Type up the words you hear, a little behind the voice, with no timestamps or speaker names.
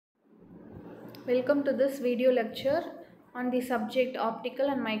Welcome to this video lecture on the subject optical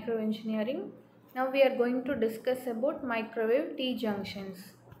and microengineering. Now we are going to discuss about microwave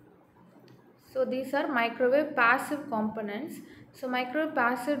T-junctions. So these are microwave passive components. So microwave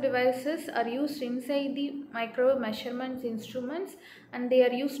passive devices are used inside the microwave measurements instruments, and they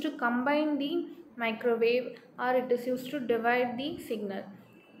are used to combine the microwave, or it is used to divide the signal.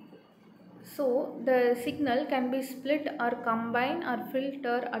 So the signal can be split or combine or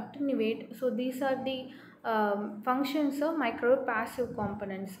filter, attenuate. So these are the functions of microwave passive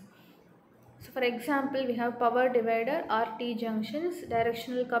components. So for example, we have power divider, RT junctions,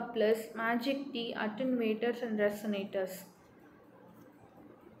 directional couplers, magic T, attenuators and resonators.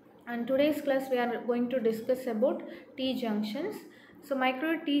 And today's class we are going to discuss about T junctions. So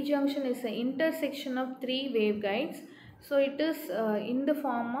microwave T junction is the intersection of three waveguides. So it is in the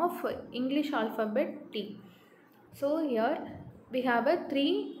form of English alphabet T. So here we have a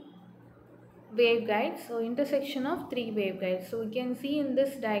three waveguides. So intersection of three waveguides. So we can see in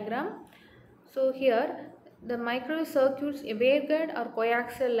this diagram. So here the microwave circuit's a waveguide or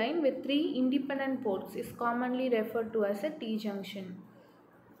coaxial line with three independent ports is commonly referred to as a T junction.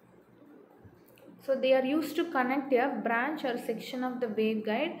 So they are used to connect a branch or section of the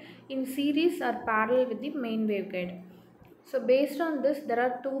waveguide in series or parallel with the main waveguide. So based on this, there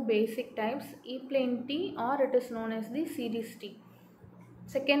are two basic types, E-plane T, or it is known as the series T.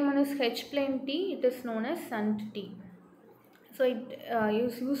 Second one is H-plane T, it is known as shunt T. So it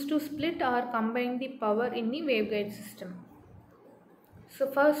is used to split or combine the power in the waveguide system. So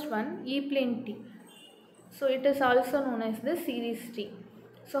first one, E-plane T. So it is also known as the series T.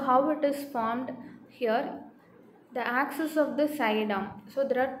 So how it is formed here, the axis of the side arm. So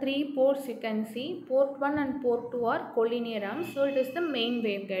there are three ports you can see. Port 1 and port 2 are collinear arms. So it is the main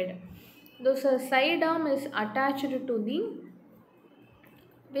waveguide. Those side arm is attached to the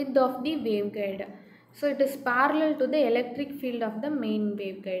width of the waveguide. So it is parallel to the electric field of the main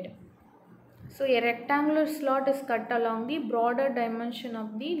waveguide. So a rectangular slot is cut along the broader dimension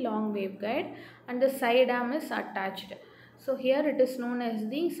of the long waveguide and the side arm is attached. So here it is known as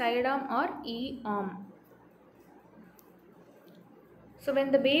the side arm or E-arm. So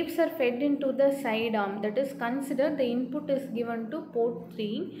when the waves are fed into the side arm, that is considered the input is given to port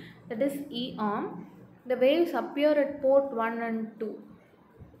 3, that is E-arm. The waves appear at port 1 and 2.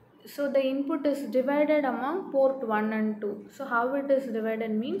 So the input is divided among port 1 and 2. So how it is divided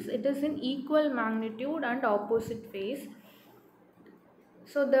means it is in equal magnitude and opposite phase.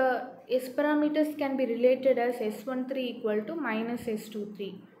 So the S parameters can be related as S13 equal to minus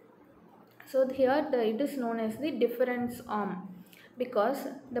S23. So here it is known as the difference arm, because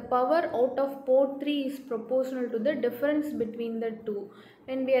the power out of port 3 is proportional to the difference between the two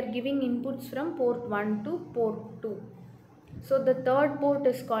when we are giving inputs from port 1 to port 2. So the third port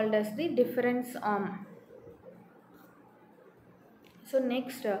is called as the difference arm. So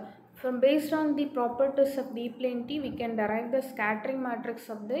next, from based on the properties of the E-plane T, we can derive the scattering matrix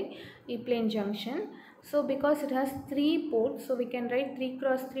of the E-plane junction. So because it has three ports, so we can write 3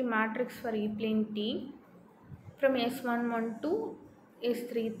 cross 3 matrix for E-plane T from S11 to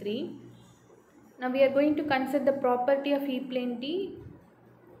S33. Now we are going to consider the property of E-plane T.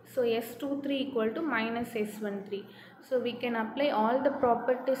 So S23 equal to minus S13. So we can apply all the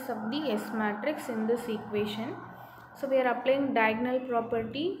properties of the S matrix in this equation. So we are applying diagonal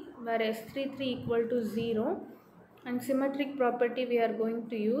property where S33 equal to 0, and symmetric property we are going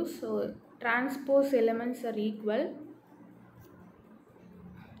to use. So transpose elements are equal.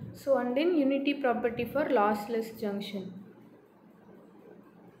 So and then unity property for lossless junction.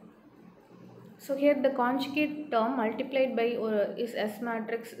 So here the conjugate term multiplied by is S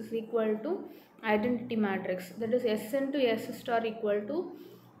matrix is equal to identity matrix, that is S into S star equal to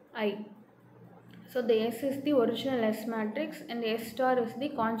I. So the S is the original S matrix and S star is the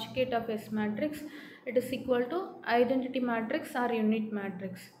conjugate of S matrix. It is equal to identity matrix or unit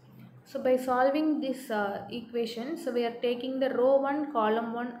matrix. So by solving this equation, so we are taking the row 1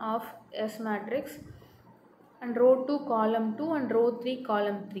 column 1 of S matrix and row 2 column 2 and row 3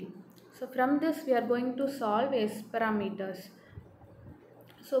 column 3. So from this we are going to solve S parameters.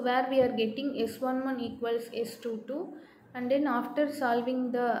 So where we are getting S11 equals S22, and then after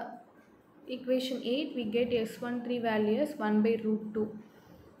solving the equation 8 we get S13 value as 1 by root 2.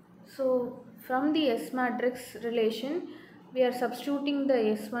 So from the S matrix relation we are substituting the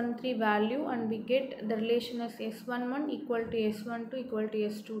S13 value and we get the relation as S11 equal to S12 equal to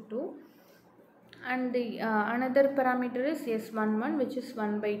S22, and the another parameter is S11 which is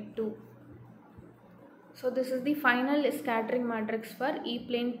 1 by 2. So this is the final scattering matrix for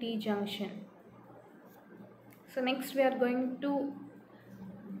E-plane T junction. So next we are going to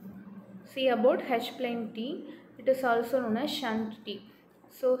See about H plane T, it is also known as shunt T.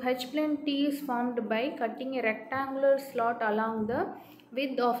 So H plane T is formed by cutting a rectangular slot along the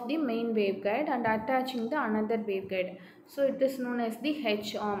width of the main waveguide and attaching the another waveguide. So it is known as the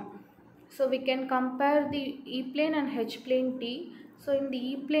H arm. So we can compare the E plane and H plane T. So in the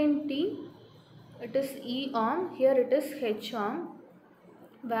E plane T, it is E arm, here it is H arm,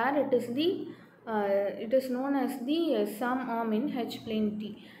 where it is known as the sum arm in H plane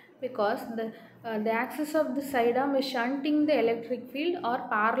T, because the axis of the side arm is shunting the electric field or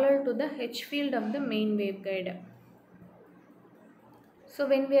parallel to the H field of the main waveguide. So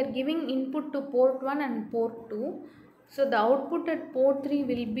when we are giving input to port 1 and port 2, so the output at port 3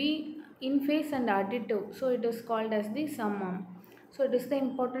 will be in phase and additive, so it is called as the sum arm. So it is the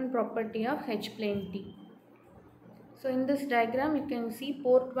important property of H plane T. So in this diagram you can see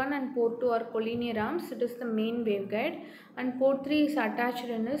port 1 and port 2 are collinear arms, it is the main waveguide, and port 3 is attached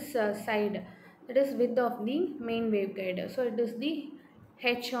in its side, that is width of the main waveguide. So it is the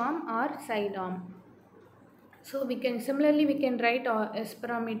H arm or side arm. So we can write S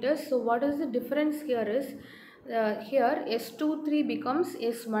parameters. So what is the difference here is, here S23 becomes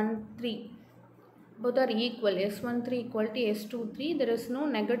S13. Both are equal, S13 equal to S23. There is no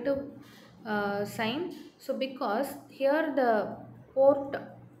negative sign. So because here the port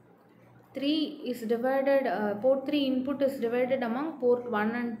 3 is divided, port 3 input is divided among port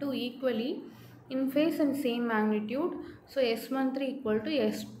 1 and 2 equally in phase and same magnitude. So S13 equal to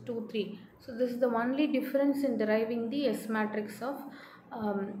S23. So this is the only difference in deriving the S matrix of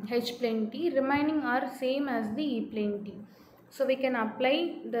H plane T. Remaining are same as the E plane T. So we can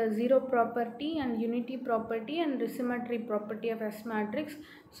apply the zero property and unity property and symmetry property of S matrix.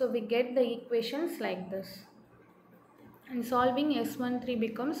 So we get the equations like this. And solving S13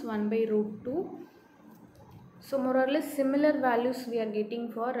 becomes 1 by root 2. So more or less similar values we are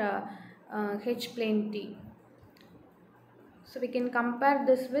getting for H plane T. So we can compare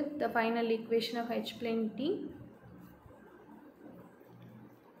this with the final equation of H plane T.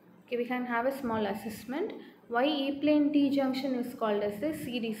 Okay, we can have a small assessment. Why E plane T junction is called as a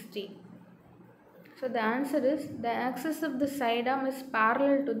series T? So the answer is, the axis of the side arm is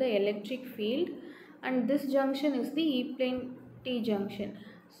parallel to the electric field, and this junction is the E plane T junction.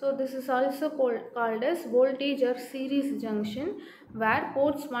 So this is also called as voltage or series junction, where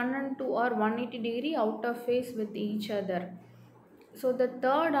ports 1 and 2 are 180 degree out of phase with each other. So the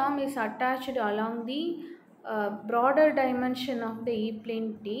third arm is attached along the broader dimension of the E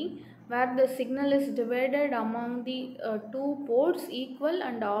plane T, where the signal is divided among the two ports equal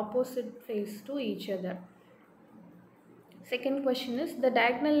and opposite phase to each other. Second question is, the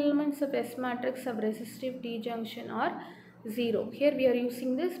diagonal elements of S matrix of resistive T junction are 0. Here we are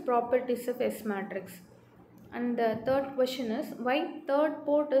using this properties of S matrix. And the third question is, why third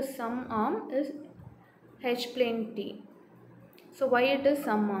port is sum arm is H plane T? So why it is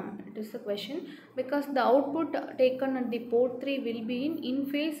sum arm? It is the question. Because the output taken at the port 3 will be in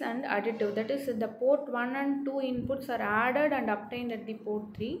phase and additive. That is, the port 1 and 2 inputs are added and obtained at the port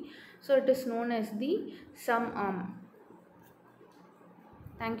 3. So it is known as the sum arm.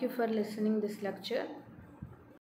 Thank you for listening this lecture.